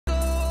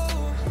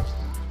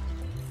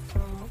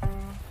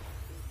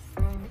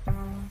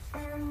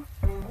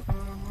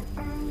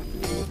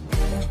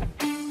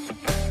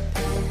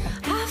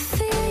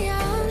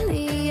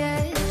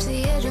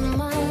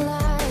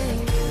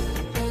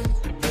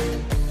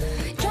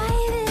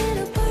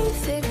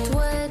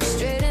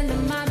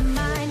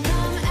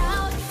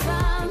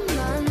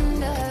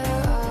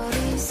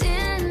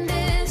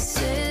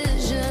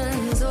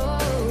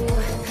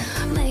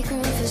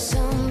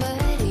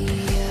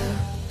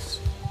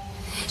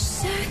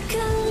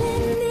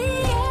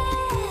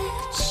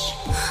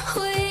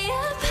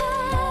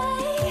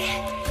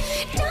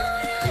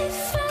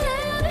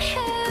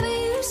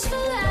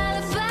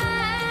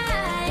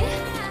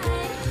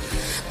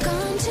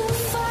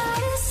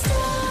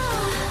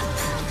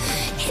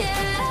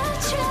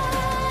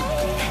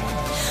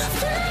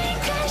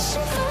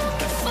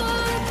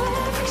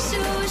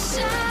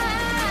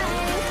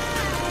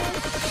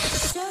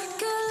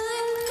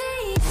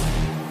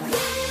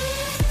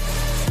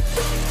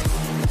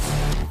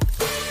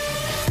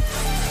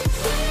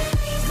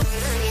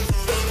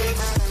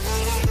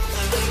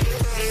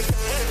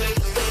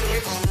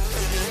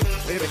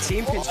Bit of a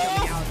team pinch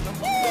coming out.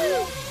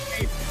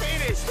 A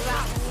finish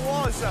that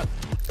was.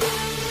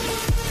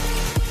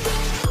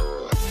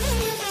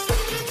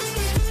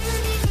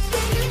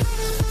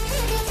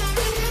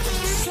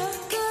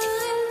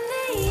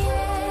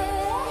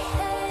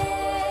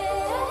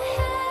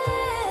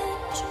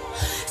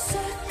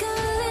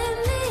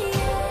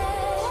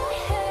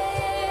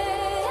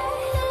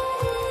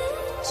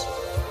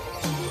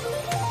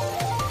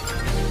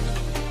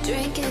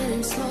 Drinking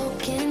and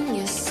smoking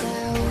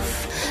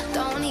yourself,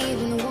 don't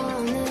even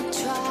wanna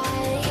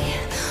try.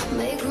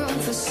 Make room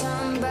for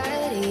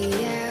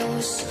somebody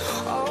else.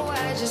 Oh,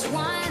 I just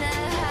wanna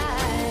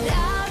hide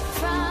out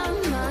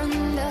from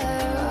under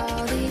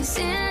all these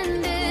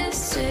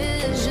indecisions.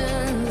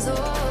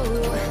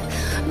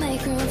 Oh,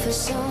 make room for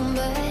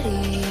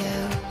somebody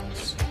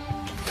else.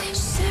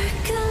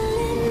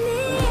 Circling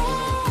the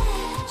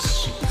edge,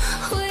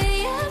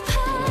 way up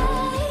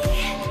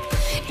high.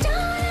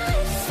 Don't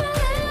I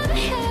forever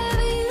have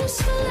a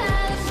useful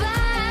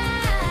alibi?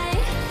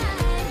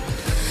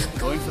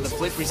 Going for the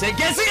flip reset,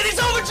 gets it, and it's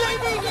over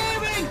JB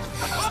Gaming!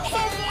 Oh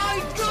my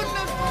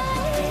goodness!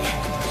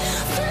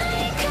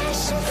 Flying,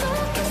 crashing,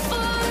 looking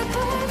for a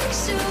perfect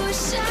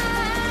suicide.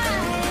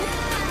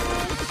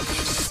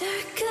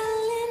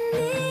 Circling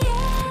the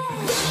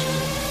edge.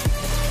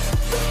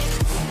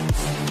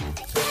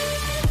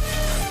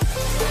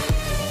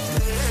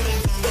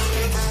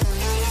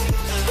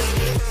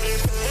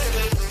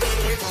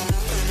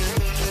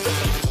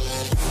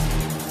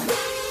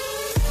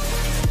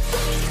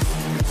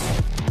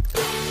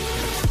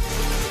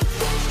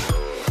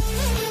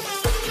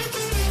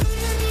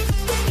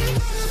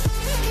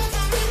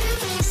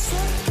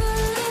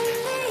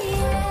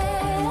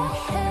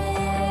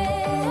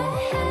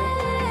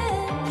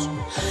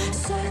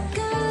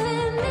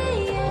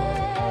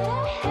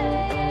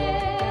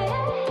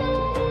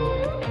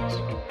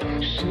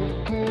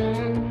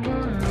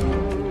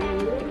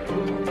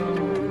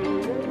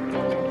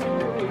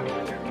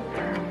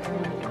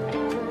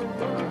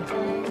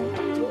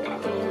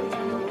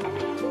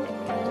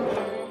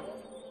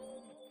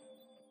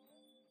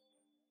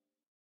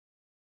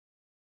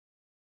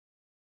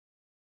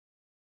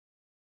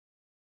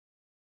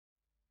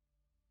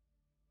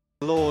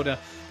 Lord,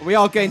 we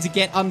are going to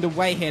get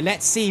underway here.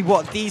 Let's see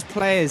what these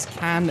players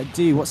can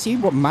do. Let's see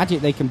what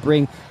magic they can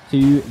bring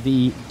to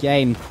the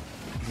game.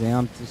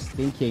 I'm just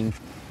thinking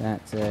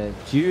that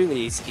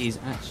Julie's is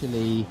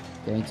actually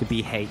going to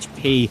be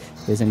HP.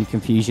 If there's any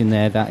confusion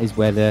there, that is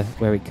where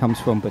it comes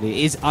from. But it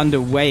is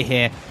underway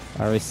here.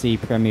 ROC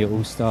Premier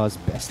All-Stars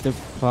Best of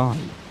 5.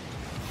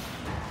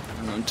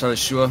 I'm not entirely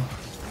sure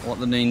what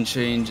the name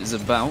change is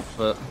about,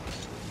 but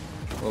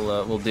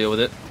we'll deal with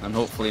it, and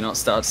hopefully not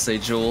start to say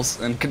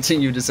Jules and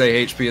continue to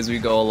say HP as we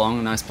go along.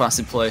 A nice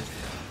passive play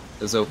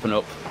does open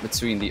up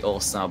between the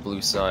All-Star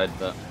blue side,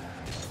 but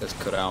gets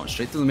cut out.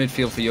 Straight to the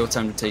midfield for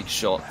Yotam to take a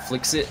shot.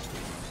 Flicks it,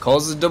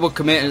 causes a double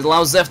commit, and it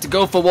allows Zeph to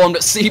go for one,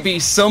 but CB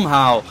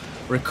somehow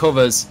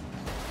recovers,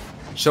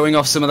 showing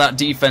off some of that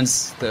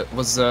defense that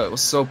was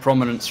so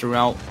prominent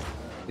throughout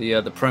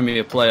the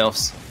Premier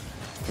playoffs.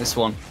 This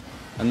one.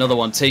 Another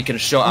one taking a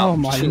shot out. Oh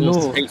my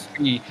lord.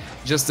 HP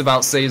just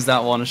about saves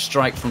that one. A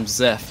strike from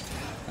Zeph.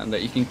 And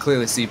you can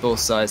clearly see both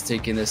sides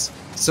taking this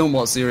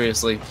somewhat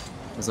seriously,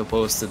 as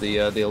opposed to the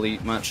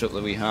elite matchup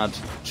that we had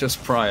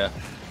just prior.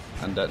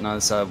 And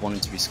neither side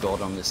wanting to be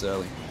scored on this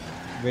early.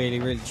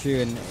 Really, really true.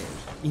 And,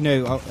 you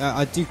know,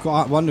 I do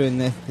quite wonder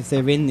if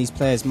they're in these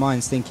players'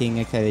 minds thinking,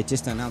 okay, they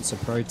just announced a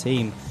pro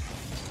team.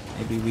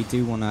 Maybe we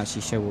do want to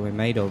actually show what we're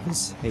made of.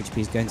 This HP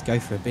is going to go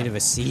for a bit of a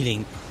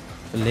ceiling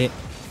for Lit.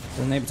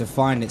 Unable to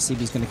find it.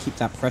 CB's going to keep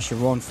that pressure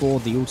on for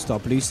the All-Star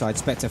blue side.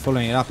 Spectre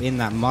following it up in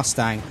that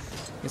Mustang.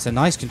 It's a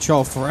nice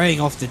control,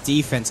 throwing off the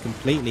defense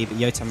completely, but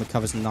Yotam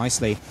recovers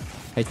nicely.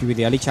 HP with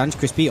the early challenge.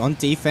 Crispy on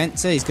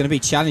defense. He's going to be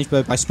challenged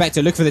by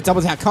Spectre. Look for the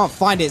double tap. Can't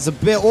find it. It's a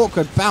bit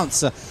awkward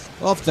bounce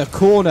off the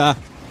corner.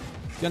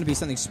 It's going to be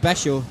something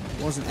special.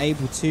 Wasn't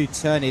able to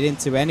turn it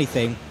into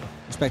anything.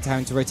 Spectre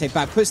having to rotate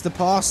back. Puts the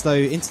pass, though,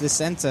 into the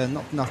center.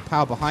 Not enough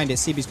power behind it.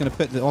 CB's going to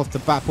put it off the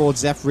backboard.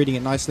 Zeph reading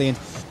it nicely. And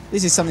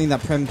this is something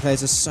that Prem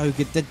players are so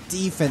good. The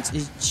defense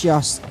is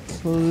just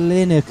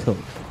clinical.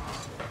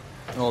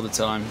 All the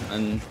time.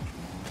 And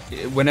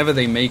whenever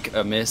they make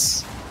a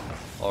miss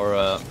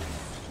or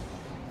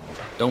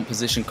don't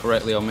position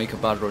correctly or make a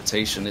bad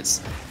rotation,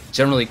 it's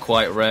generally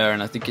quite rare.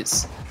 And I think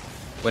it's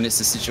when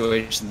it's a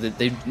situation that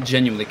they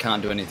genuinely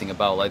can't do anything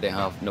about, like they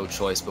have no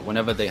choice. But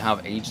whenever they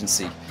have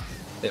agency,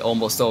 they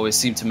almost always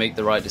seem to make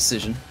the right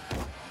decision.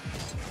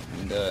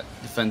 And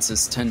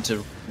defenses tend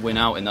to win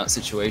out in that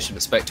situation.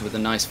 But Spectre with a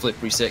nice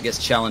flip reset gets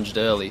challenged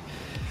early.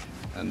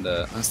 And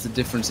that's the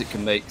difference it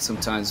can make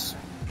sometimes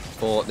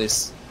for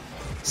this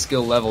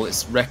skill level.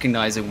 It's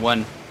recognizing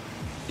when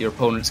your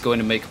opponent's going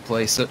to make a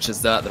play such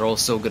as that. They're all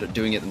so good at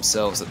doing it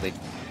themselves that they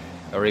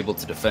are able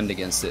to defend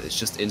against it. It's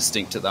just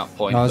instinct at that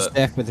point. I was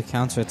Zeph with the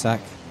counter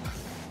attack.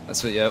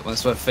 That's what, yeah,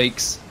 that's where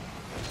fakes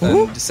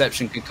and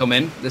deception could come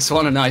in. This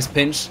one, a nice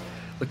pinch.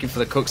 Looking for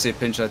the Cuxia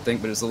pinch, I think,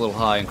 but it's a little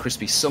high, and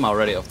Crispy somehow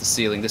read it off the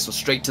ceiling. This was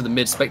straight to the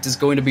mid. Spectre's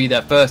going to be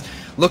there first.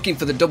 Looking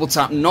for the double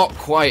tap, not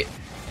quite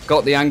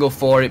got the angle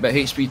for it, but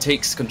HP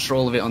takes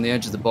control of it on the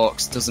edge of the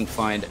box. Doesn't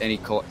find any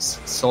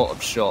sort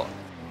of shot.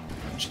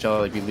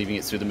 Charlie be leaving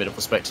it through the middle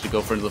for Spectre to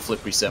go for another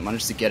flip reset.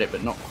 Managed to get it,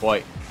 but not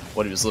quite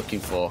what he was looking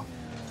for.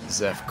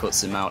 Zeph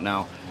cuts him out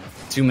now.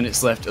 2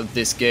 minutes left of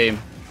this game,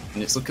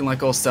 and it's looking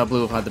like All-Star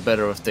Blue have had the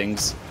better of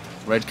things.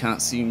 Red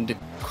can't seem to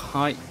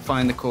quite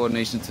find the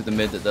coordination through the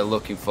mid that they're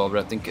looking for,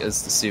 but I think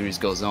as the series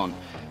goes on,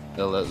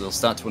 they'll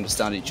start to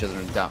understand each other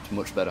and adapt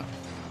much better.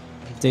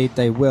 Indeed,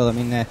 they will. I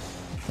mean, they're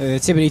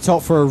typically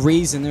top for a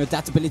reason. Their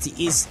adaptability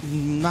is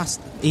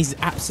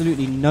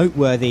absolutely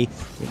noteworthy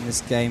in this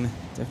game.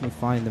 Definitely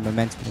finding the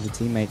momentum of the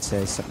teammates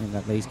is something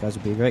that these guys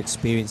will be very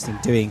experienced in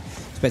doing.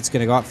 Spectre's going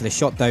to go up for the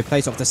shot though,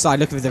 plays off the side,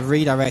 looking for the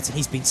redirect, and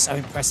he's been so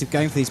impressive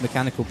going for these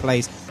mechanical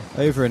plays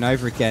over and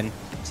over again.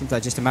 Seems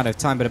like just a matter of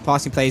time, but a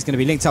passing play is going to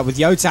be linked up with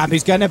Yotam,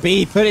 who's going to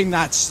be putting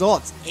that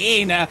shot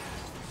in.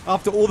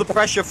 After all the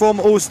pressure from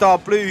All-Star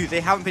Blue, they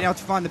haven't been able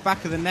to find the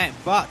back of the net,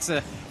 but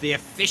the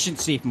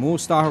efficiency from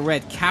All-Star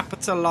Red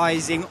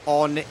capitalizing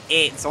on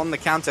it, on the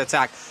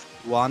counter-attack.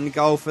 One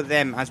goal for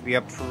them as we are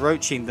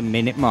approaching the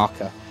minute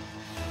marker.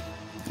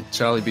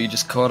 Charlie B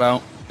just caught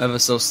out ever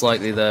so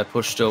slightly there,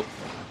 pushed up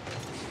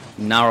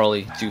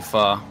narrowly too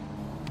far,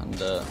 and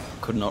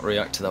could not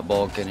react to that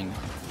ball getting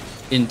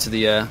into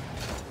the air.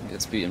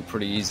 Gets beaten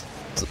pretty easy.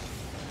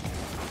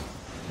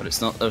 But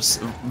it's not a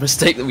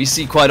mistake that we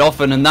see quite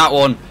often, and that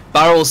one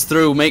barrels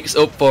through, makes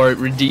up for it,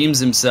 redeems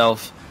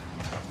himself,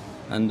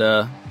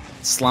 and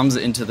slams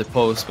it into the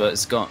post, but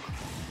it's got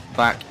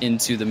back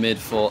into the mid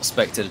for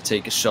Spectre to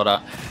take a shot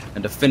at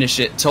and to finish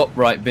it top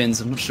right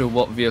bins. I'm not sure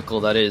what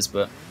vehicle that is,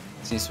 but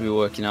it seems to be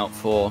working out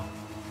for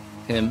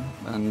him,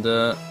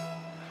 and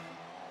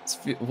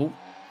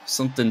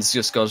something's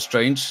just gone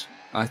strange.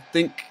 I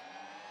think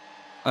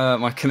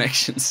my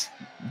connection's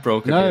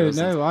broken.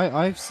 No,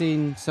 I've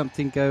seen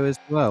something go as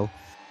well.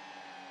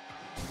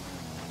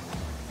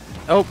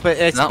 Oh, but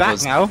it's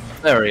back now.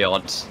 Very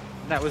odd.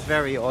 That was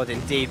very odd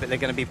indeed, but they're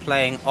going to be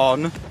playing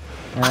on.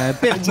 A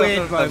bit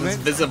weird moment. That was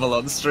visible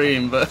on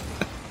stream, but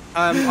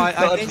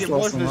I think it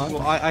was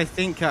visible. I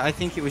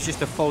think it was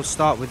just a false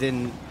start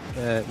within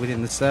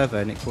the server,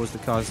 and it caused the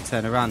cars to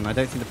turn around. And I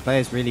don't think the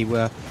players really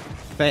were.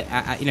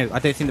 I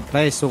don't think the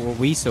players saw what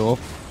we saw.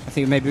 I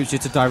think maybe it was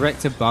just a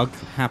director bug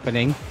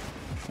happening.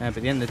 But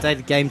at the end of the day,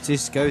 the game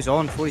just goes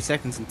on. 40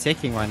 seconds and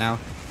ticking right now.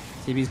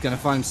 TB's going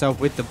to find himself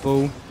with the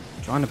ball,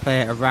 trying to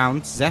play it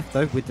around. Zeph,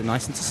 though, with the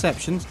nice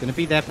interception. He's going to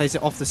be there, plays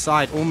it off the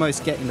side,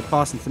 almost getting the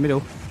pass into the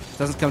middle.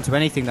 Doesn't come to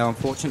anything, though,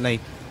 unfortunately.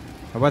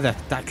 However,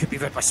 that could be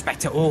read by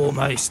Spectre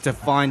almost to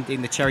find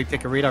in the cherry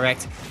picker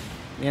redirect.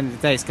 At the end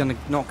of the day, it's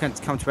not going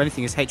to come to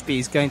anything as HB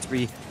is going to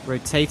be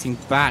rotating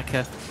back.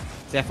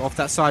 Zeph off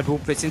that side, ball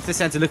blitz into the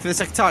centre. Look for the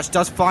second touch,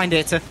 does find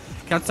it.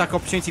 Counter-attack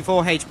opportunity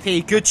for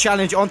HP. Good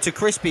challenge onto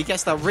Crispy.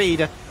 Gets that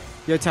read.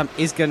 Yotam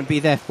is going to be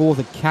there for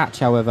the catch,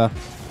 however.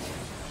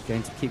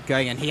 Going to keep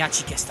going, and he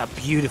actually gets that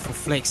beautiful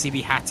flick.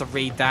 CB had to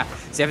read that.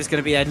 Zeph is going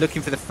to be there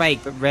looking for the fake,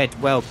 but read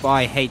well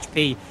by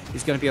HP.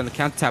 He's going to be on the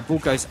counter-attack. Ball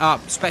goes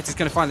up. Spectre's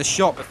going to find the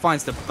shot, but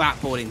finds the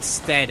backboard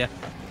instead.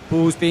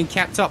 Ball's being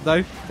kept up,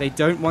 though. They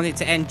don't want it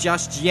to end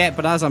just yet,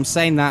 but as I'm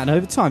saying that, an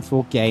overtime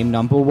for game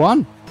number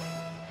 1.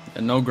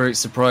 And no great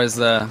surprise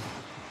there.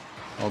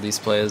 All these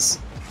players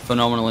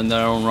phenomenal in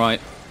their own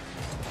right,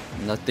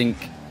 and I think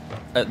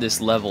at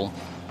this level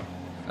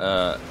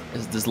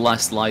there's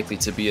less likely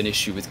to be an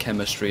issue with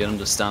chemistry and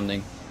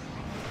understanding,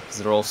 because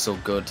they're all so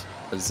good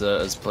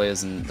as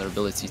players and their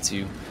ability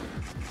to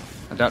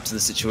adapt to the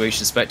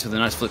situation. Spectre with a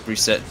nice flip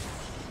reset.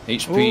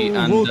 HP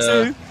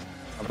and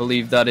I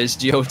believe that is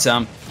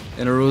Yotam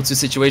in a Rule 2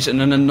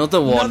 situation, and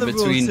another one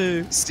between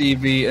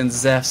CB and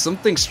Zeph.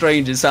 Something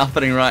strange is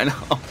happening right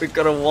now. We've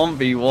got a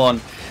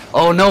 1v1.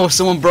 Oh no,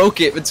 someone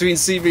broke it between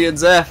CB and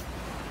Zeph,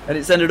 and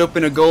it's ended up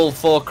in a goal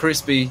for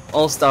Crispy.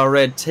 All-Star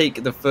Red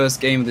take the first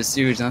game of the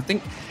series, and I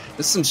think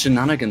there's some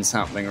shenanigans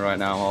happening right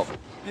now.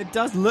 It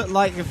does look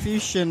like a few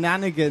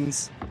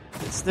shenanigans,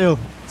 but still,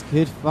 it's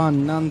good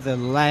fun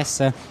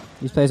nonetheless.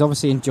 These players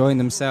obviously enjoying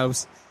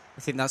themselves.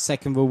 I think that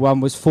second Rule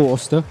 1 was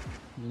forced.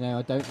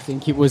 I don't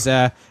think it was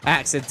an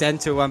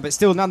accidental one, but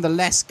still,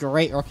 nonetheless,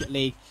 great Rocket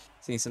League.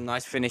 Seeing some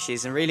nice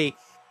finishes, and really,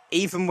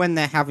 even when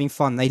they're having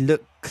fun, they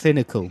look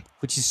clinical,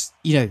 which is,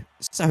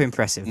 so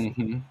impressive.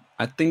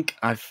 I think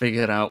I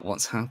figured out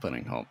what's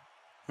happening, Hop.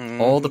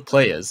 All the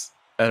players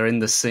are in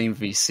the same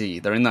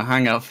VC. They're in the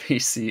Hangout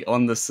VC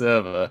on the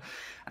server,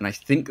 and I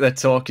think they're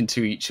talking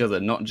to each other,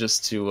 not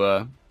just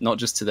to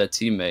their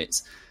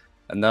teammates.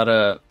 And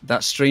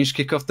that strange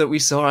kickoff that we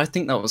saw, I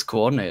think that was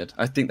coordinated.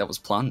 I think that was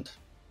planned.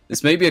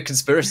 This may be a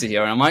conspiracy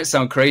here, and I might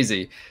sound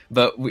crazy,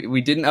 but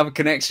we didn't have a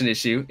connection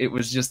issue. It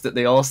was just that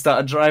they all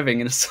started driving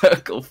in a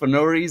circle for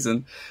no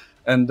reason,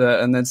 and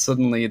then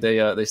suddenly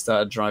they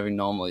started driving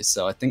normally.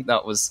 So I think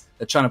that was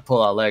they're trying to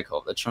pull our leg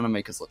up. They're trying to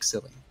make us look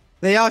silly.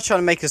 They are trying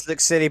to make us look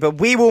silly, but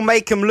we will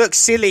make them look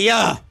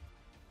sillier.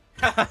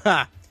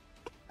 I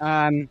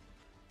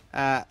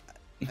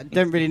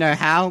don't really know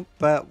how,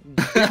 but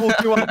we will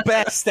do our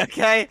best.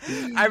 Okay.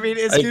 I mean,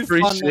 it's good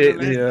fun.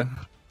 Yeah.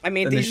 I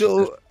mean, these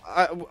little.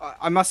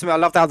 I must admit, I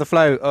loved how the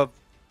flow of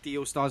the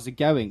All Stars are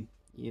going.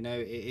 You know,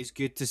 it is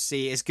good to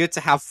see. It's good to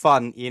have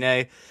fun. You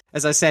know,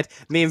 as I said,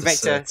 me and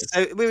Vector,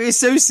 we were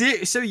so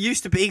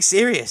used to being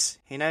serious.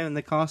 You know, in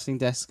the casting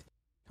desk,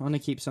 I want to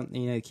keep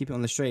something. You know, keep it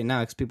on the straight and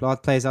now because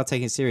players are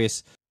taking it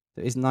serious.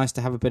 So it's nice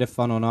to have a bit of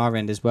fun on our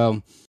end as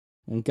well.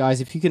 And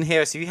guys, if you can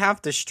hear us, if you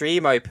have the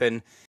stream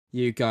open,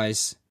 you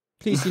guys,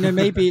 please, you know,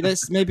 maybe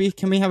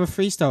can we have a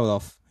freestyle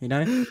off? You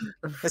know,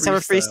 let's have a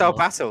freestyle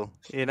battle.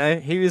 You know,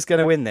 who is going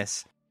to win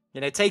this? You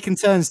know, taking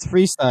turns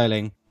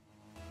freestyling.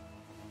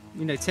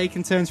 You know,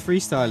 taking turns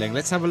freestyling.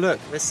 Let's have a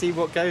look. Let's see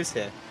what goes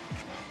here.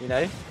 You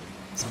know?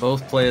 So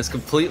both players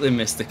completely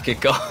missed the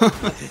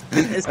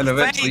kickoff. And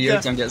eventually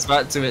Yotam gets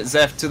back to it.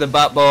 Zeph to the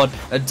backboard.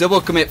 A double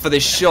commit for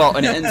this shot,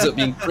 and it ends up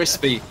being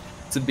Crispy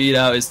to beat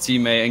out his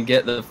teammate and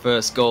get the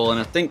first goal. And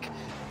I think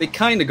they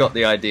kind of got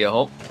the idea,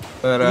 Hop.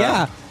 But,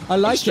 yeah, I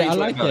like it. I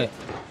like it.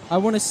 I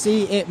want to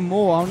see it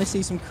more. I want to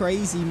see some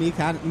crazy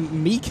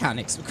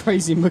mechanics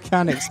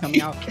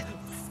coming out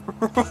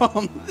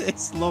from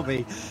this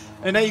lobby.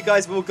 I know you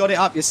guys have all got it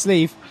up your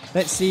sleeve.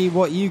 Let's see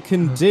what you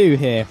can do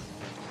here.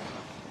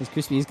 This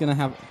Crispy is going to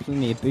have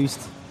plenty of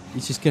boost.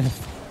 He's just going to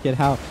get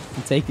out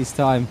and take his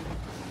time.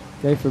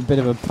 Go for a bit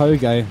of a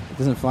pogo.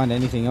 Doesn't find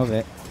anything of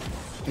it.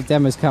 The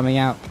demo's coming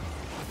out.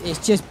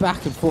 It's just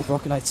back and forth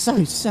rocket like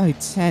so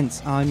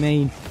tense. I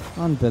mean,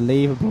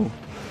 unbelievable.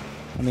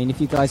 I mean, if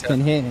you guys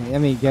can hear me, I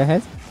mean, go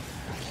ahead.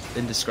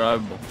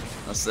 Indescribable.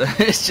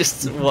 It's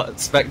just what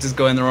Spectre's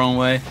going the wrong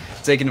way,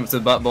 taking him to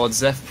the backboard.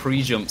 Zeph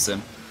pre-jumps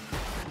him,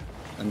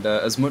 and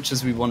as much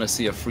as we want to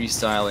see a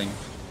freestyling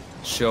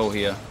show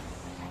here,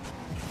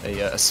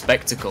 a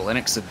spectacle, an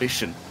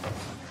exhibition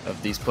of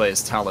these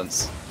players'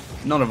 talents,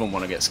 none of them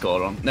want to get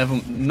scored on.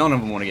 None of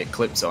them want to get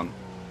clipped on,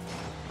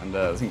 and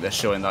I think they're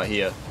showing that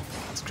here.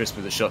 It's Crispy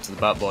with a shot to the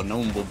backboard. No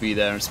one will be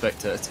there, and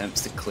Spectre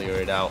attempts to clear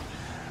it out.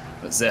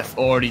 But Zeph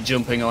already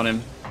jumping on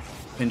him,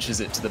 pinches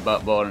it to the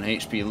backboard, and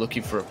HP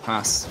looking for a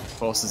pass,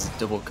 forces a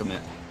double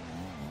commit.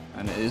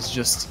 And it is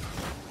just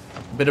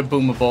a bit of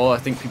boomer ball. I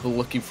think people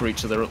looking for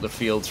each other up the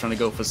field, trying to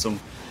go for some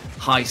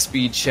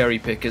high-speed cherry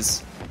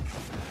pickers.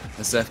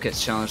 As Zeph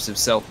gets challenged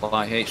himself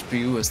by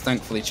HP, who has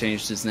thankfully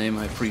changed his name.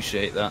 I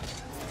appreciate that.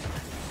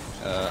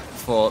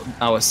 For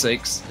our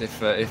sakes, if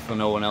for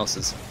no one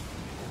else's.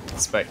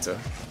 Spectre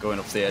going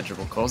up the edge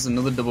will cause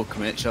another double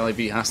commit. Charlie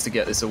B has to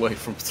get this away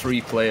from 3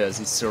 players.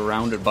 He's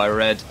surrounded by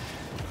red,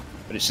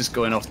 but it's just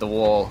going off the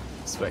wall.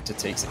 Spectre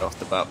takes it off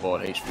the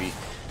backboard. HP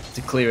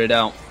to clear it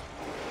out.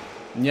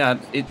 And yeah,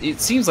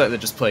 it seems like they're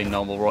just playing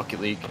normal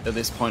Rocket League at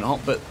this point, Hop,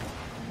 but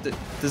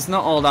there's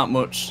not all that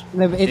much.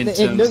 No, but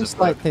it looks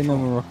like playing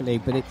normal Rocket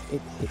League, but it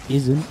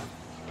isn't.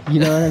 You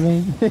know what I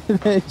mean?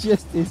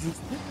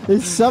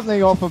 There's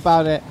something off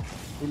about it.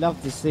 We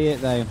love to see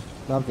it though.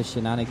 Love the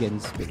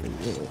shenanigans.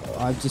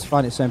 I just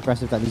find it so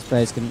impressive that these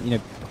players can, you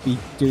know, be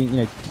doing,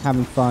 you know,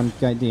 having fun,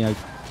 going, you know,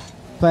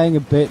 playing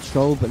a bit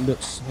troll, but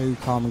looks so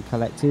calm and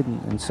collected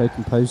and so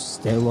composed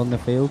still on the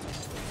field.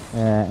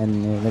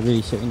 And they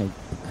really show, you know,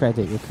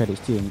 credit where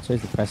credit's due, and it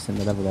shows the press and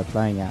the level they're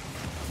playing at.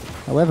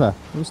 However,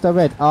 All Star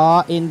Red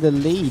are in the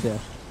lead,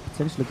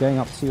 potentially going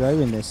up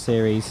 2-0 in this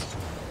series.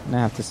 Now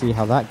have to see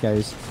how that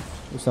goes.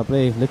 All Star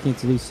Blue looking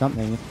to do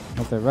something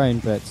of their own,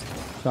 but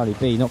Charlie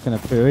B not going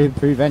to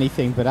prove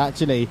anything, but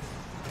actually,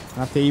 I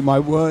have to eat my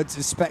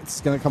words.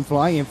 Spectre's going to come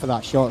flying in for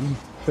that shot and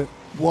put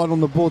one on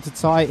the board to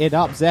tie it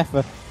up. Zeph,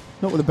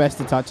 not with the best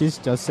of touches,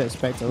 just set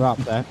Spectre up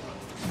there.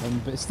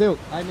 But still,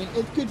 I mean,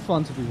 it's good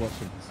fun to be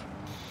watching this.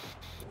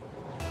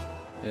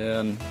 Yeah,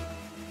 and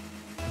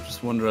I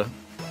just wonder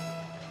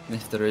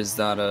if there is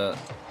that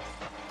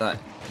that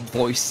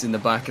voice in the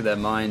back of their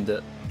mind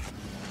that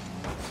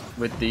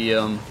with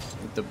the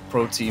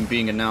pro team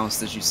being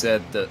announced, as you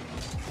said, that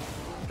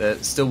they're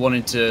still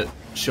wanting to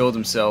show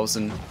themselves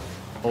and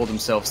hold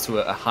themselves to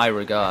a high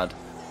regard,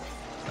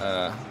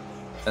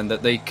 and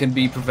that they can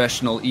be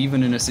professional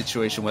even in a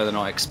situation where they're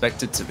not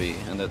expected to be,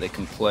 and that they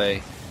can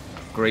play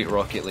great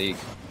Rocket League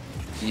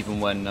even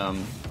when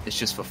it's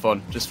just for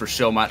fun, just for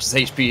show matches.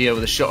 HP here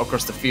with a shot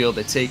across the field.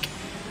 They take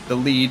the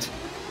lead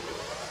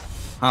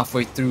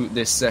halfway through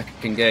this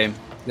second game.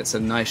 Gets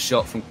a nice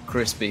shot from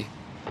Crispy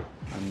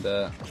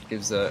and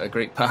gives a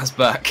great pass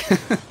back.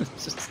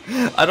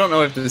 I don't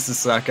know if this is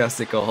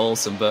sarcastic or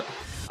wholesome, but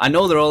I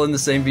know they're all in the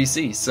same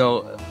VC,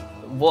 so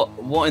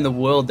what in the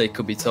world they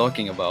could be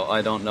talking about,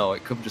 I don't know.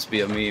 It could just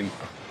be a meme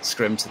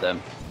scrim to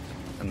them,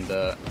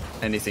 and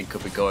anything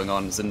could be going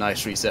on. It's a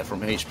nice reset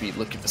from HP,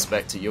 looking for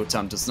Spectre.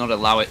 Yotam does not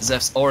allow it.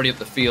 Zeph's already up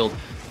the field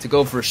to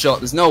go for a shot.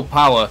 There's no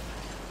power,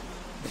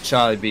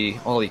 Charlie B,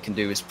 all he can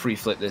do is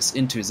pre-flip this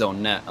into his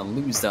own net and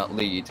lose that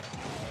lead.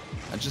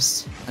 I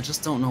just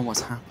don't know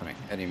what's happening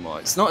anymore.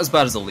 It's not as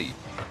bad as a lead.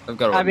 I've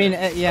got to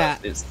admit, yeah.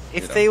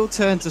 If they all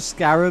turn to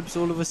scarabs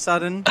all of a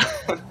sudden,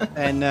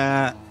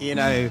 then you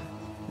know,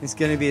 it's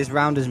going to be as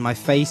round as my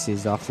face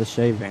is after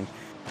shaving.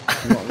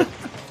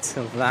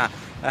 Till that.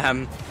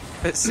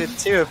 But so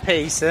 2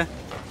 apiece.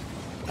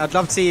 I'd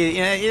love to see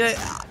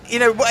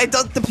what it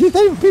does. People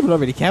don't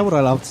really care what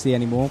I love to see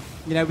anymore.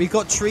 You know, we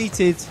got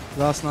treated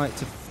last night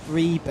to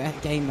 3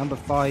 game number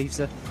 5s.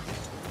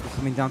 We're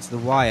coming down to the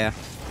wire.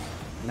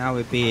 Now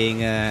we're being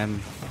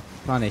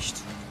punished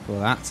for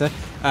that.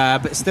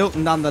 But still,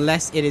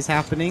 nonetheless, it is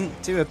happening.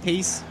 2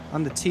 apiece.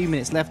 Under 2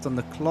 minutes left on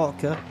the clock.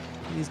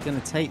 Who's going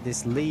to take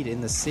this lead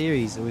in the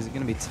series, or is it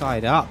going to be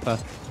tied up?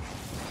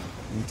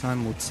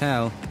 Time will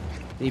tell.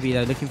 BB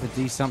though looking to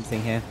do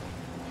something here.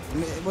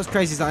 What's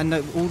crazy is that I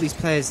know all these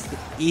players,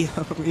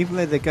 even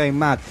though they're going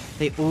mad,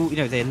 they all,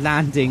 they're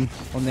landing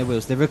on their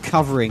wheels. They're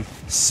recovering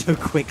so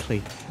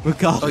quickly,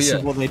 regardless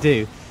of what they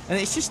do. And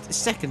it's just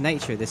second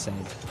nature at this age.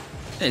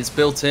 Yeah, it's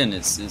built in.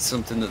 It's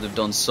something that they've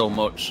done so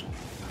much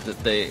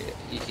that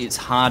it's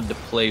hard to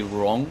play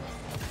wrong,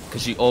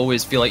 because you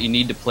always feel like you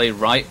need to play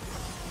right.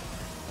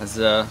 As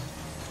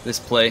this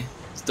play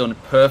is done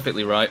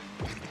perfectly right.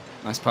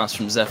 Nice pass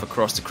from Zeph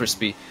across to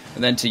Crispy,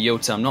 and then to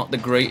Yotam. Not the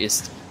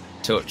greatest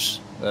touch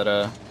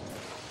that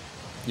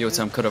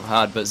Yotam could have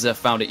had, but Zeph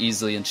found it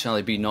easily, and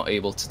Charlie B not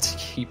able to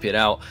keep it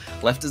out.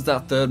 Left as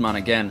that third man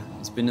again.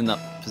 He's been in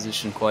that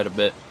position quite a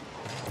bit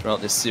throughout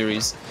this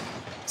series.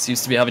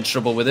 Seems to be having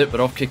trouble with it, but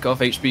off kickoff,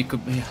 HB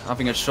could be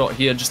having a shot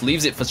here. Just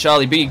leaves it for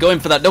Charlie B, going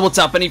for that double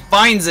tap, and he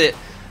finds it!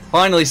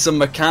 Finally, some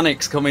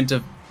mechanics coming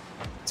to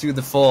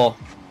the fore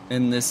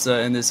in this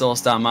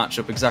all-star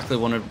matchup. Exactly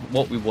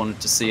what we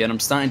wanted to see, and I'm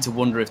starting to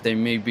wonder if there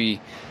may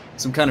be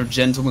some kind of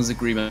gentleman's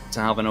agreement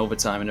to have an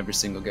overtime in every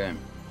single game.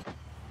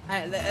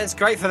 It's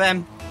great for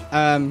them.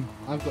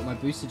 I've got my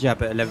booster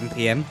jab at 11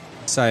 PM,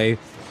 so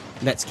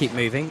let's keep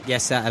moving.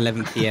 Yes, at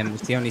 11 PM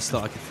was the only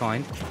slot I could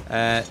find.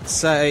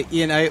 So,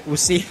 we'll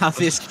see how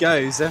this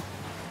goes. The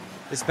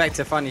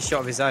Spectre finding a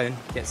shot of his own,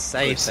 gets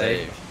saved though.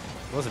 It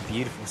was a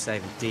beautiful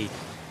save indeed.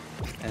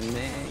 And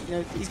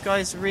these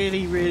guys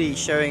really, really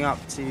showing up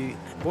to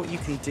what you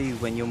can do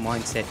when your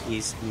mindset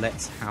is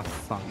let's have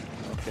fun.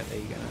 Okay, there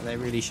you go. They're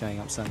really showing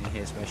up something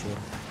here special.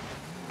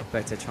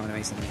 Spectre trying to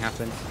make something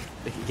happen.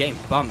 Look, getting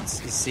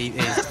bumped is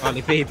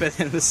Charlie B, but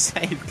then the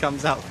save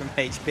comes out from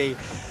HP.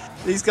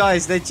 These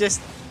guys,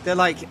 they're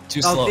like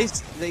too slow.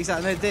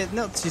 Exactly, they're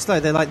not too slow.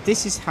 They're like,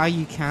 this is how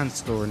you can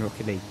score in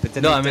Rocket League. But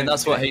then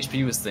that's what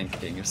HP was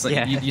thinking. It's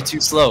like you're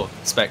too slow,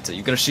 Spectre.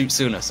 You've got to shoot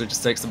sooner, so it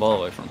just takes the ball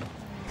away from them.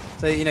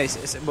 So,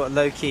 it's what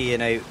low key,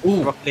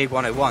 Rocket League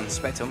 101,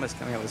 Spectre almost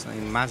coming up with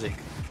something magic.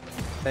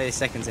 30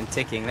 seconds and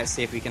ticking. Let's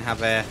see if we can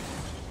have a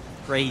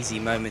crazy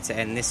moment to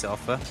end this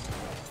offer.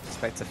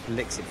 Spectre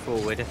flicks it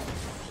forward.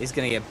 He's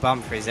going to get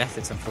bumped for his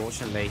efforts,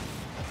 unfortunately.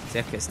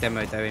 Zeph gets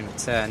demoed though in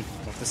return.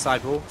 Off the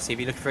sidewall. See if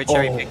you're looking for a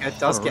cherry picker.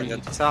 Does get the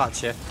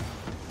touch.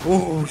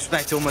 Ooh,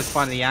 Spectre almost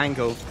finding the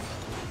angle.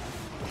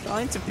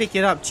 Trying to pick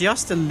it up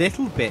just a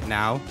little bit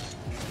now.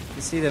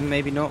 You see them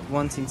maybe not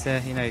wanting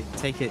to,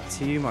 take it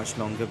too much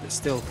longer, but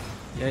still,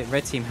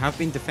 Red Team have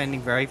been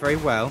defending very, very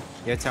well.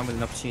 Yotam with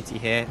an opportunity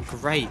here.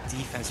 Great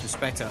defense from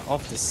Spectre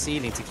off the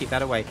ceiling to keep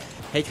that away.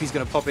 HP's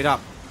going to pop it up,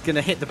 going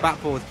to hit the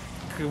backboard,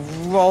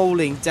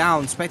 rolling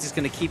down. Spectre's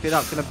going to keep it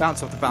up, going to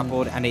bounce off the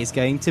backboard, and it's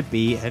going to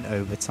be an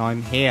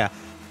overtime here.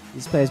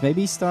 These players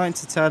maybe starting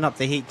to turn up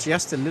the heat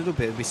just a little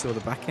bit. We saw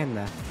the back end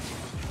there.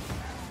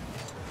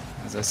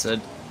 As I said,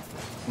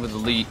 with the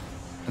lead,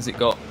 as it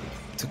got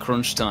to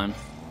crunch time,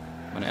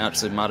 when it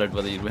actually mattered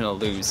whether you'd win or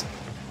lose,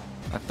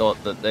 I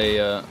thought that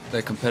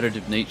their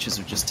competitive natures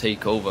would just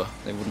take over.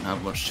 They wouldn't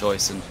have much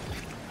choice, and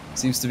it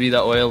seems to be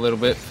that way a little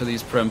bit for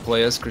these Prem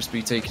players.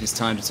 Crispy taking his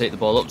time to take the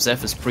ball up.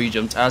 Zeph has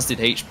pre-jumped, as did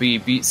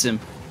HP, beats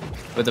him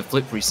with a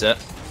flip reset.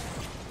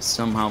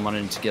 Somehow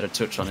managing to get a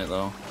touch on it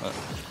though. But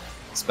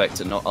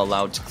Spectre not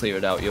allowed to clear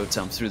it out.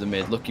 Yotam through the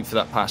mid, looking for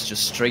that pass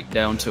just straight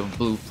down to a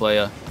blue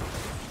player.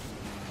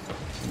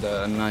 And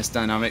a nice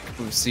dynamic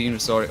we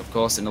saw it of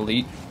course in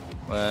Elite,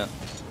 where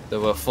there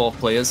were 4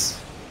 players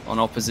on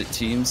opposite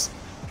teams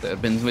that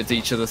had been with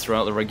each other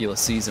throughout the regular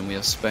season. We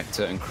have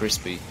Spectre and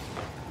Crispy,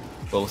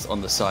 both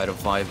on the side of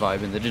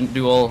Vibe, and they didn't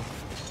do all.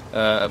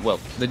 Well,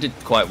 they did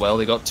quite well.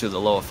 They got to the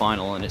lower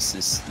final, and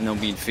it's no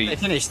mean feat. They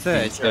finished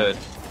third.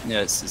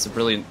 Yeah, it's a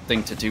brilliant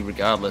thing to do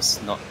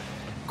regardless. Not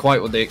quite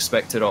what they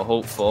expected or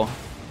hoped for.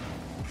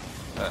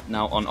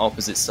 Now on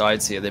opposite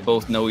sides here, they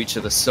both know each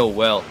other so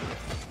well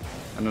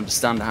and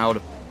understand how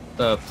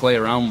to play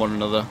around one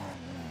another.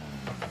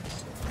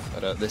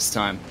 But this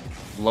time,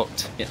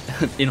 locked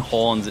in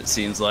horns, it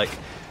seems like,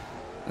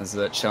 as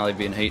Charlie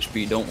B and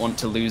HB don't want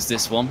to lose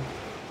this one.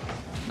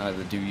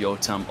 Neither do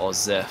Yotam or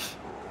Zeph.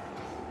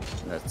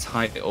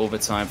 Tight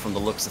overtime from the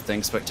looks of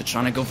things. Spectre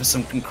trying to go for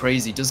something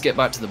crazy. Does get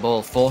back to the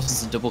ball.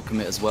 Forces a double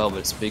commit as well, but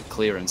it's a big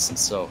clearance, and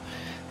so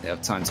they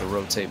have time to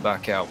rotate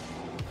back out.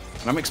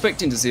 And I'm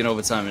expecting to see an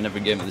overtime in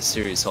every game of this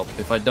series, Hop.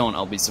 If I don't,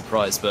 I'll be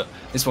surprised. But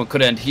this one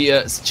could end here.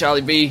 It's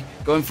Charlie B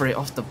going for it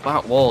off the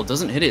back wall.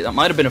 Doesn't hit it. That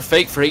might have been a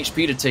fake for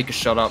HP to take a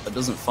shot up, but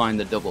doesn't find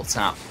the double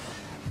tap.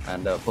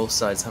 And both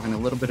sides having a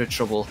little bit of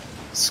trouble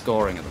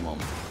scoring at the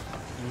moment.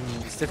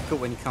 It's difficult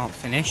when you can't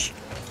finish.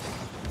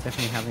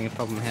 Definitely having a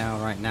problem here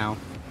right now.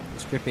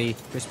 Crispy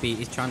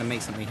is trying to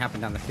make something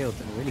happen down the field.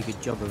 Done a really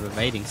good job of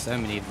evading so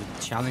many of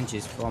the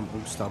challenges from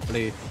All-Star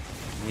Blue.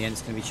 In the end,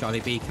 it's going to be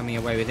Charlie B coming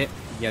away with it.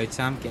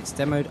 Yotam gets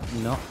demoed,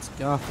 not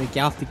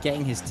after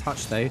getting his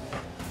touch though.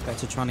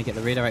 Spectre trying to get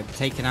the redirect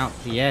taken out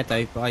the air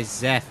though by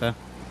Zeph.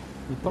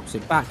 He pops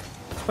it back.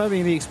 It's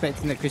probably be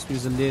expecting that Crispy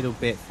was a little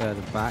bit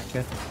further back.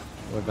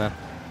 However,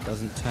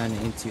 doesn't turn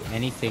it into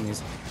anything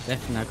as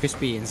Zeph now.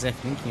 Crispy and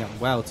Zeph linking up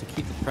well to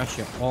keep the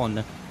pressure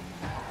on.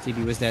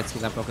 CB was there to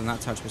get that block on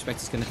that touch.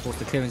 Spectre's going to force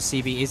the clearance.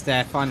 CB is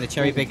there, find the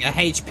cherry pick.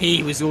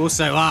 HP was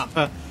also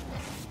up.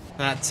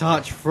 That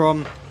touch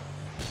from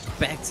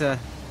Spectre.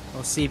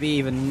 Or CB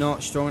even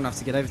not strong enough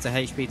to get over to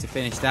HP to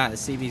finish that.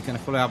 CB is going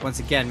to follow up once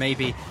again,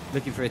 maybe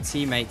looking for a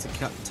teammate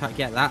to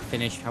get that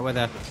finish.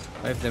 However,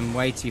 both of them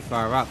way too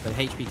far up. But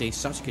HP doing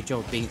such a good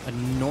job of being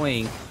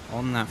annoying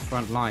on that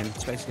front line.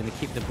 Spectre's going to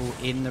keep the ball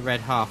in the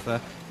red half,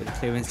 but the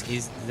clearance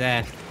is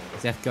there.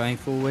 Zeph going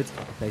forward,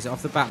 plays it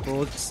off the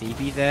backboard.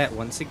 CB there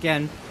once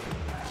again.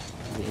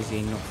 It is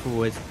being knocked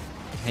forward.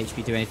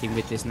 HP do anything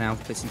with this now?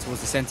 Puts it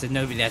towards the centre.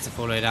 Nobody there to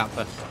follow it up,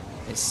 but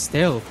it's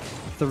still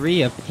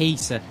 3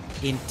 apiece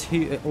in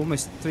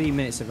almost 3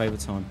 minutes of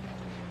overtime.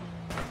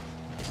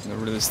 They're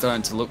really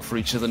starting to look for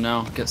each other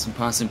now. Get some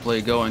passing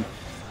play going.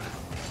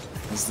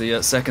 As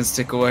the seconds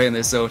tick away and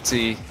this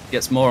OT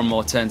gets more and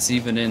more tense,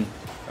 even in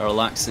a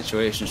relaxed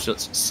situation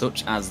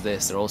such as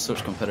this. They're all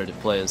such competitive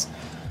players.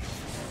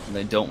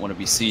 They don't want to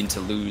be seen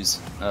to lose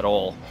at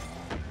all.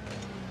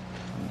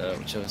 And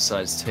whichever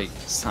side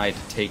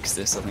takes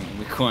this, I think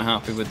we'll be quite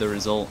happy with the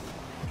result.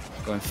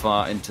 Going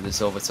far into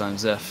this overtime,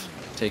 Zeph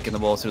taking the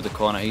ball through the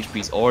corner.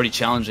 HP's already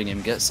challenging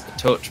him, gets a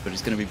touch, but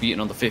he's going to be beaten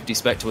on the 50.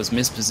 Spectre was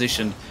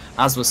mispositioned,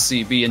 as was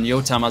CB, and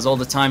Yotam has all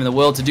the time in the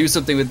world to do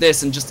something with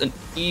this, and just an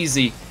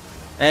easy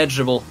air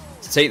dribble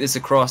to take this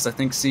across. I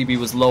think CB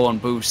was low on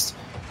boost.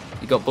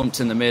 He got bumped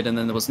in the mid, and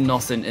then there was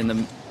nothing in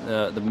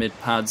the mid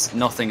pads,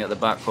 nothing at the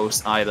back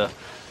post either,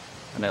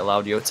 and it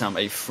allowed Yotam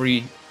a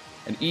free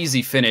and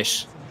easy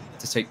finish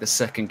to take the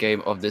second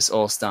game of this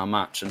All-Star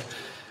match. And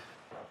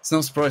it's no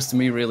surprise to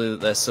me really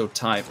that they're so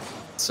tight,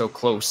 so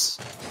close.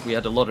 We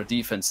had a lot of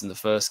defense in the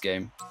first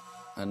game,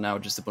 and now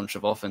just a bunch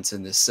of offense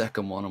in this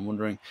second one. I'm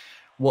wondering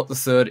what the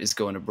third is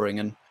going to bring.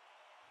 And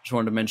just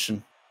wanted to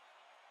mention,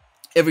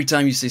 every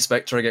time you see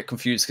Spectre, I get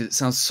confused because it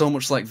sounds so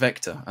much like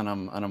Vector, and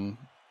I'm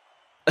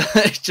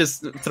it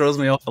just throws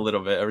me off a little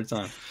bit every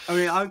time. I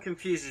mean, I'm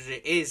confused as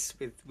it is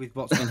with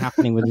what's been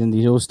happening within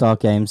these All-Star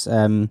games.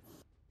 I'm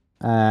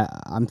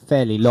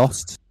fairly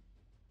lost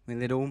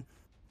with it all.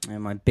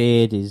 My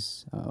beard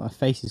is... my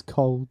face is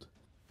cold.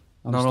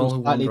 I'm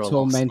still slightly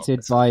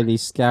tormented by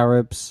these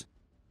scarabs.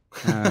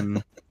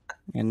 And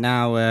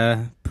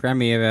now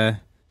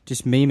Premier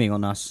just memeing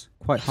on us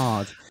quite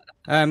hard.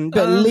 But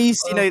at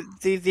least, you know,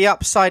 the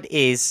upside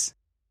is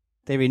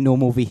they're in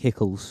normal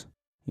vehicles.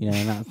 You know,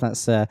 and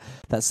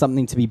that's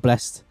something to be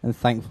blessed and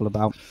thankful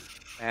about.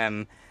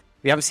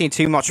 We haven't seen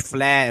too much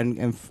flair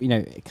and you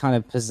know, kind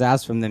of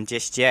pizzazz from them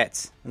just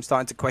yet. I'm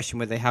starting to question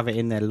whether they have it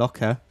in their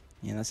locker.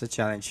 Yeah, that's a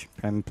challenge,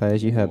 Premier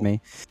players. You heard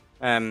me.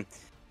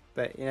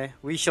 But you know,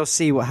 we shall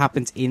see what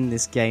happens in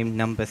this game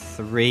number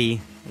 3.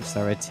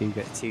 Sorry to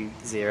get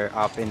 2-0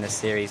 up in the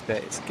series, but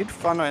it's good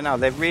fun right now.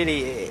 They're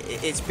really.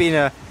 It's been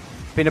a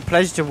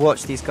pleasure to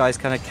watch these guys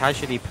kind of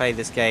casually play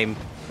this game,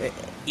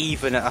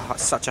 even at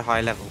such a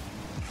high level.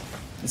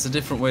 It's a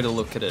different way to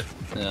look at it.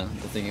 Yeah,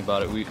 the thing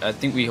about it, I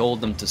think we hold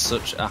them to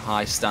such a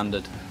high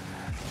standard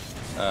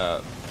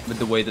with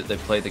the way that they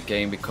play the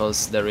game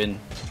because they're in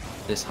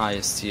this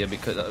highest tier.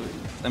 Because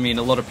I mean,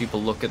 a lot of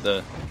people look at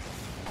the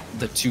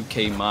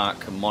 2K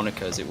mark,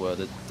 moniker as it were,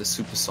 the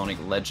supersonic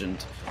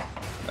legend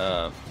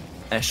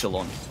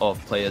echelon of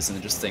players, and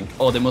they just think,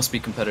 oh, they must be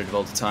competitive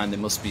all the time. They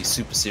must be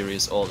super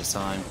serious all the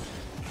time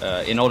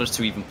in order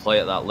to even play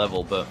at that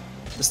level. But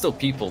they're still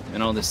people, you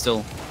know. They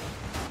still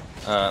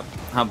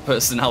have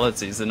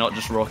personalities. They're not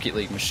just Rocket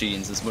League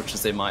machines as much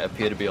as they might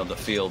appear to be on the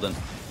field, and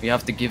we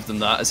have to give them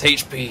that. As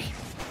HP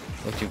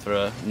looking for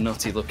a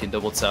nutty looking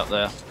double tap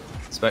there.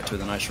 Spectre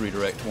with a nice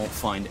redirect, won't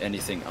find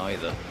anything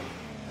either.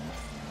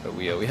 But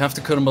we have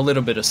to cut them a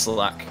little bit of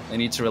slack. They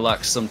need to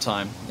relax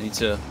sometime. They need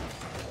to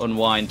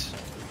unwind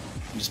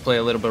and just play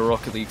a little bit of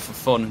Rocket League for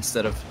fun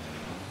instead of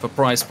for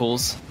prize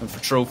pools and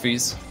for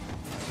trophies.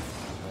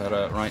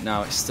 But right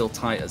now it's still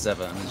tight as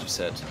ever, and as you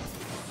said,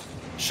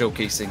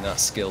 showcasing that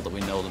skill that we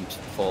know them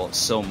for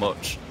so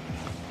much,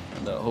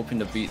 and hoping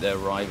to beat their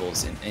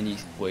rivals in any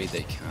way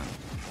they can.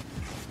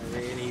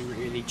 Really,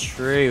 really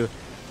true.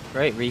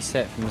 Great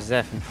reset from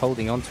Zeph and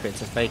holding onto it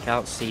to fake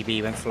out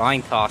CB when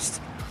flying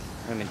past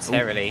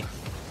momentarily.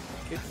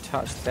 Ooh. Good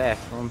touch there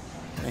from,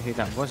 I don't know who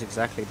that was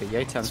exactly, but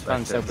Yotam's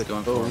found himself with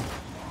the ball.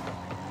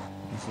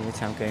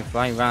 Yotam going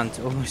flying round.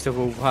 Almost a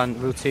rule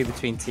 2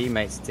 between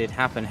teammates did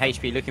happen.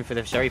 HP looking for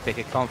the cherry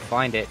picker, can't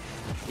find it.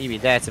 Evie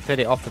there to put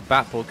it off the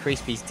backboard.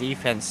 Crispy's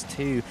defense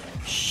too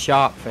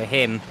sharp for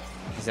him.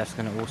 Zeph's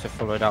going to also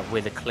follow it up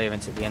with a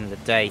clearance at the end of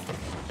the day.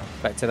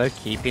 Spectre though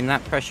keeping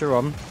that pressure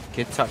on.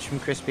 Good touch from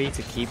Crispy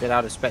to keep it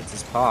out of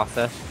Spectre's path.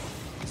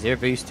 Zero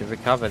boost to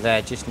recover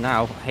there just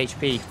now.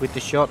 HP with the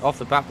shot off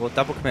the backboard.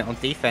 Double commit on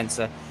defense.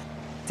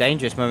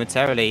 Dangerous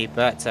momentarily,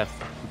 but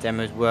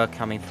demos were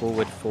coming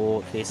forward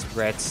for this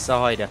red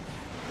side.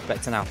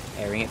 Spectre now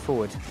airing it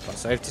forward.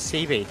 Pass over to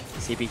CB.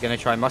 CB going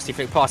to try musty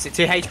flick past it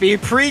to HP who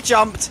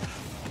pre-jumped.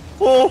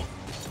 Oh,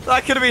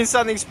 that could have been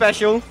something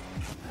special.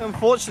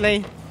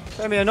 Unfortunately,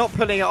 Femi are not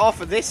pulling it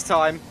off at this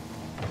time.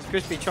 It's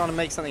Crispy trying to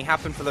make something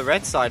happen for the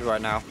red side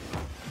right now.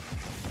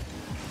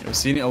 We've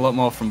seen it a lot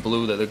more from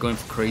Blue, that they're going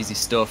for crazy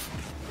stuff.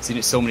 We've seen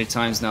it so many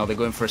times now. They're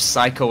going for a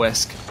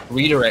Psycho-esque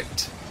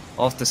redirect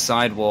off the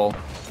sidewall.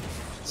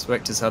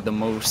 Spectre's had the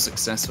most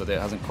success with it.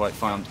 Hasn't quite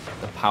found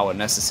the power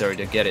necessary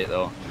to get it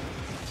though.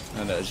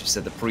 And as you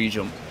said, the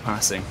pre-jump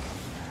passing.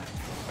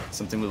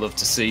 Something we love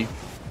to see.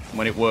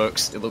 When it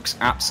works, it looks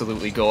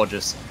absolutely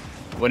gorgeous.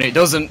 When it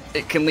doesn't,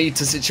 it can lead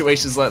to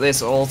situations like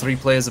this. All three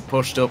players are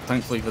pushed up,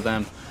 thankfully for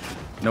them.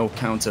 No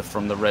counter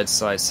from the red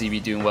side.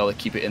 CB doing well to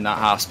keep it in that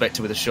half.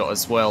 Spectre with a shot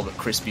as well, but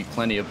Crispy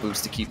plenty of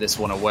boost to keep this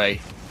one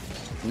away.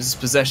 Loses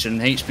possession.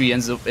 HP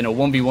ends up in a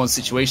 1v1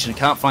 situation.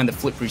 Can't find the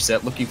flip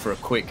reset. Looking for a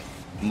quick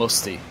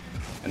musty.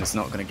 And it's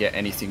not going to get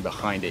anything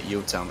behind it.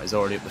 Yotam is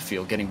already up the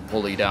field, getting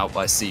bullied out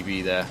by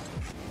CB there.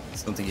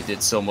 Something he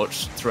did so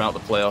much throughout the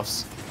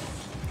playoffs.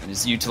 And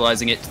is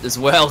utilising it as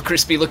well.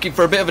 Crispy looking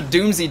for a bit of a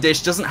doomsday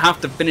dish. Doesn't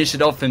have to finish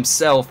it off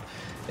himself.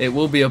 It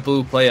will be a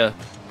Blue player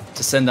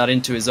to send that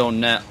into his own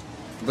net.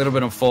 A little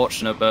bit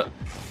unfortunate, but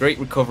great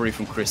recovery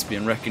from Crispy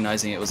and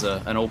recognising it was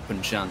an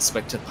open chance.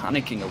 Spectre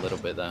panicking a little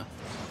bit there.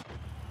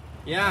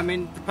 Yeah, I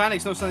mean, the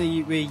panic's not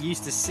something we're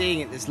used to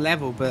seeing at this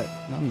level, but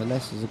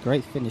nonetheless, there's a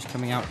great finish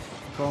coming out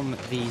from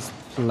these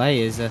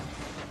players.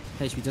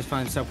 HP does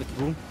find himself with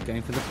the ball,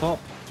 going for the pop.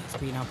 Gets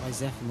beaten out by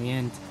Zeph in the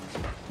end.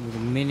 With a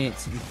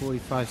minute and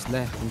 45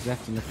 left and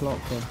Zeph in the clock.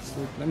 There's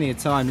still plenty of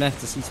time left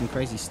to see some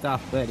crazy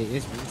stuff, but it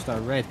is All-Star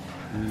Red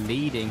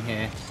leading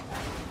here.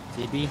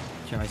 CB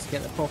tries to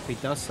get the pop, he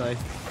does so,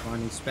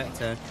 finding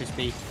Spectre.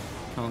 Crispy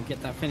can't get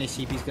that finish.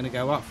 CB's going to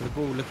go up for the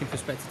ball, looking for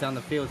Spectre down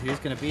the field, who is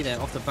going to be there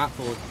off the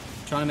backboard,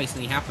 trying to make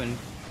something happen.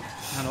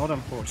 And odd,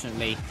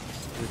 unfortunately.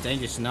 It's a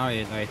dangerous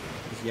scenario though.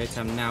 As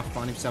Yotam now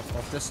finds himself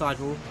off the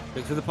sidewall,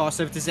 looks for the pass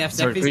over to Zeph.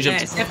 Zeph is there.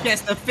 Zeph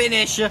gets the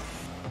finish,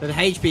 but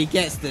HP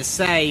gets the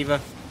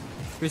save.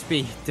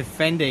 Crispy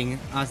defending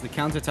as the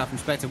counter attack from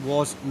Spectre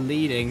was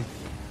leading.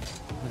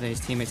 Although his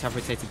teammates have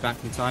rotated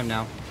back in time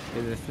now.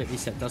 The flip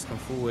reset does come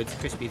forward.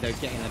 Crispy though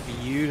getting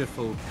a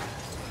beautiful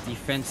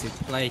defensive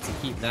play to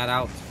keep that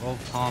out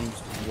of harm's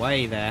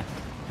way there.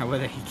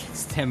 However, he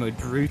gets demoed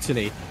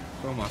brutally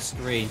from our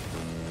screen.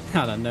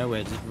 Out of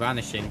nowhere, just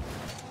vanishing.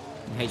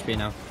 And HP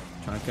now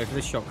trying to go for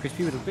the shot.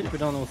 Crispy with a bit of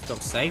an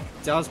unorthodox save.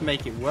 Does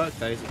make it work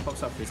though as it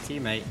pops up for his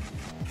teammate.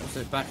 Pops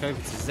it back over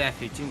to Zeph,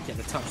 who didn't get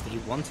the touch that he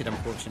wanted,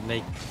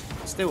 unfortunately.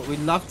 Still, we'd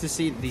love to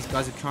see that these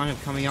guys are kind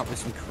of coming up with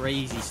some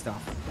crazy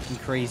stuff, some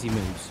crazy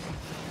moves.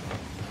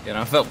 Yeah, and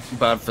I felt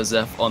bad for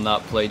Zeph on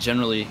that play.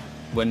 Generally,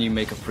 when you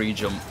make a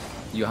pre-jump,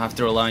 you have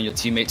to rely on your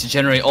teammate to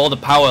generate all the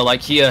power.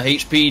 Like here,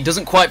 HP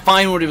doesn't quite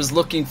find what he was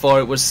looking for.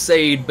 It was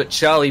saved, but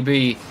Charlie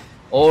B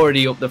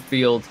already up the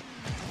field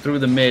through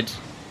the mid,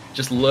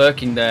 just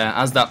lurking there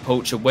as that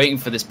poacher, waiting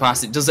for this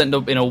pass. It does end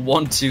up in a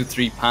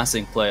 1-2-3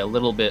 passing play. A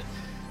little bit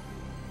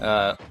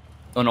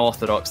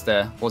unorthodox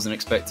there. Wasn't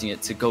expecting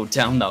it to go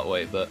down that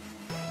way, but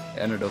it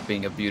ended up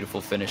being a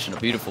beautiful finish and a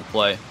beautiful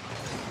play.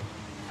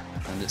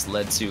 And it's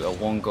led to a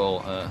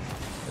 1-goal,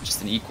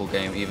 just an equal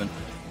game even.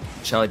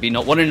 Charlie B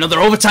not wanting another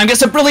overtime,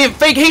 gets a brilliant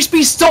fake.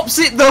 HP stops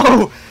it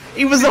though!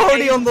 He was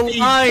already on the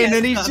line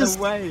and he's just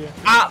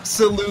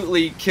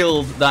absolutely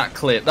killed that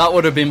clip. That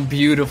would have been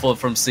beautiful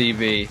from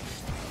CB.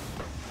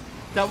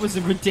 That was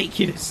a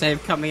ridiculous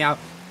save coming out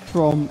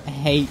from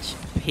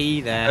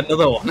HP there.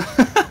 Another one.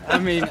 I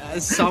mean,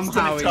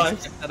 somehow he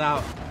took that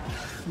out.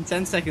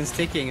 10 seconds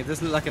ticking, it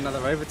doesn't look like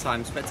another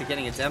overtime. Spectre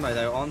getting a demo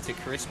though onto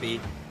Crispy.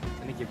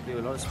 Going to give Blue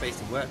a lot of space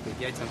to work with.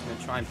 Yotam's going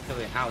to try and pull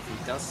it out.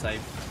 He does so.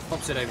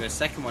 Pops it over a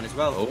second one as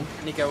well. Oh.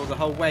 Can he go all the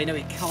whole way? No,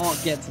 he can't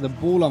get to the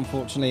ball,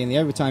 unfortunately. And the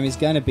overtime is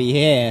going to be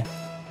here.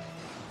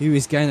 Who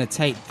is going to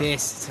take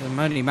this? It's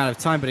only a matter of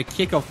time, but a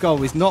kickoff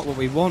goal is not what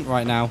we want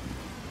right now.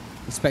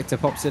 The Spectre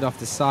pops it off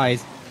the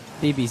side.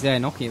 BB's there,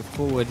 knocking it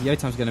forward.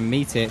 Yotam's going to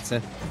meet it.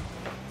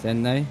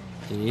 Then though,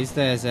 he is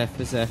there, Zeph.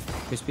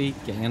 Crispy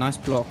getting a nice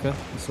blocker.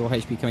 We saw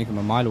HP coming from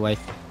a mile away.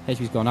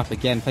 HP's gone up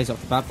again, plays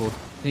off the backboard.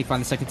 Then he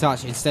finds the second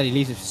touch. Instead, he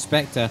leaves it for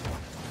Spectre.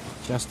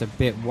 Just a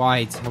bit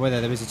wide. However,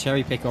 there is a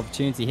cherry pick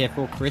opportunity here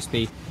for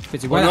Crispy.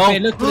 Puts it well up here.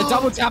 Look for the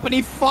double tap, and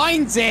he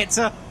finds it.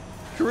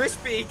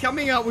 Crispy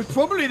coming up with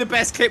probably the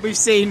best clip we've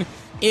seen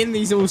in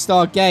these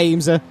All-Star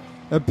games. A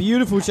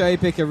beautiful cherry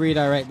picker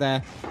redirect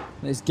there.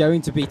 It's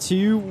going to be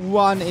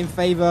 2-1 in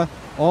favour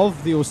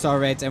of the All-Star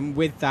Reds, and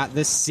with that,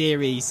 the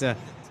series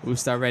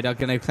All-Star Red are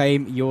going to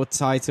claim your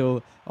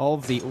title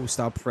of the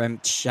All-Star Prem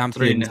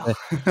champion 3-0.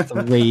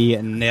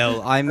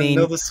 3-0. I mean,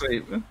 Another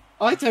sweep.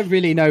 I don't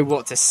really know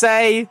what to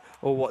say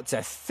or what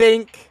to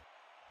think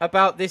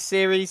about this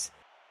series,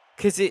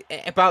 because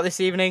about this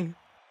evening,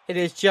 it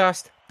has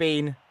just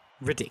been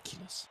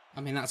ridiculous.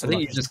 I mean, that's. I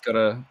think you just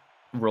gotta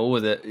roll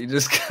with it. You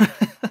just.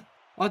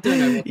 I don't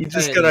know. What you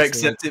just gotta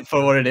accept it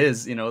for what it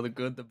is. You know, the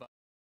good, the bad.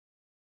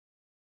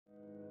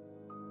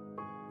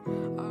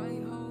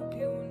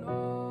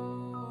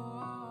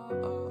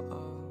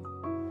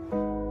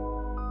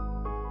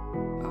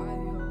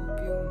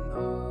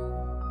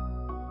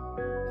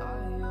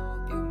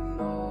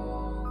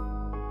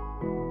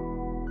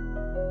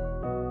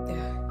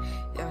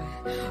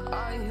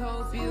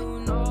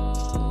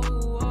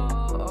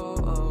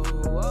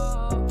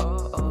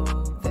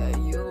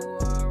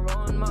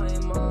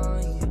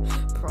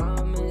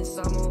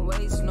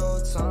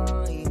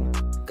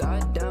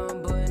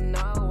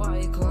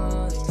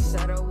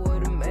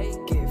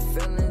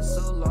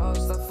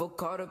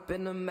 Caught up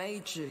in the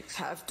matrix,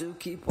 have to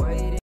keep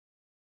waiting.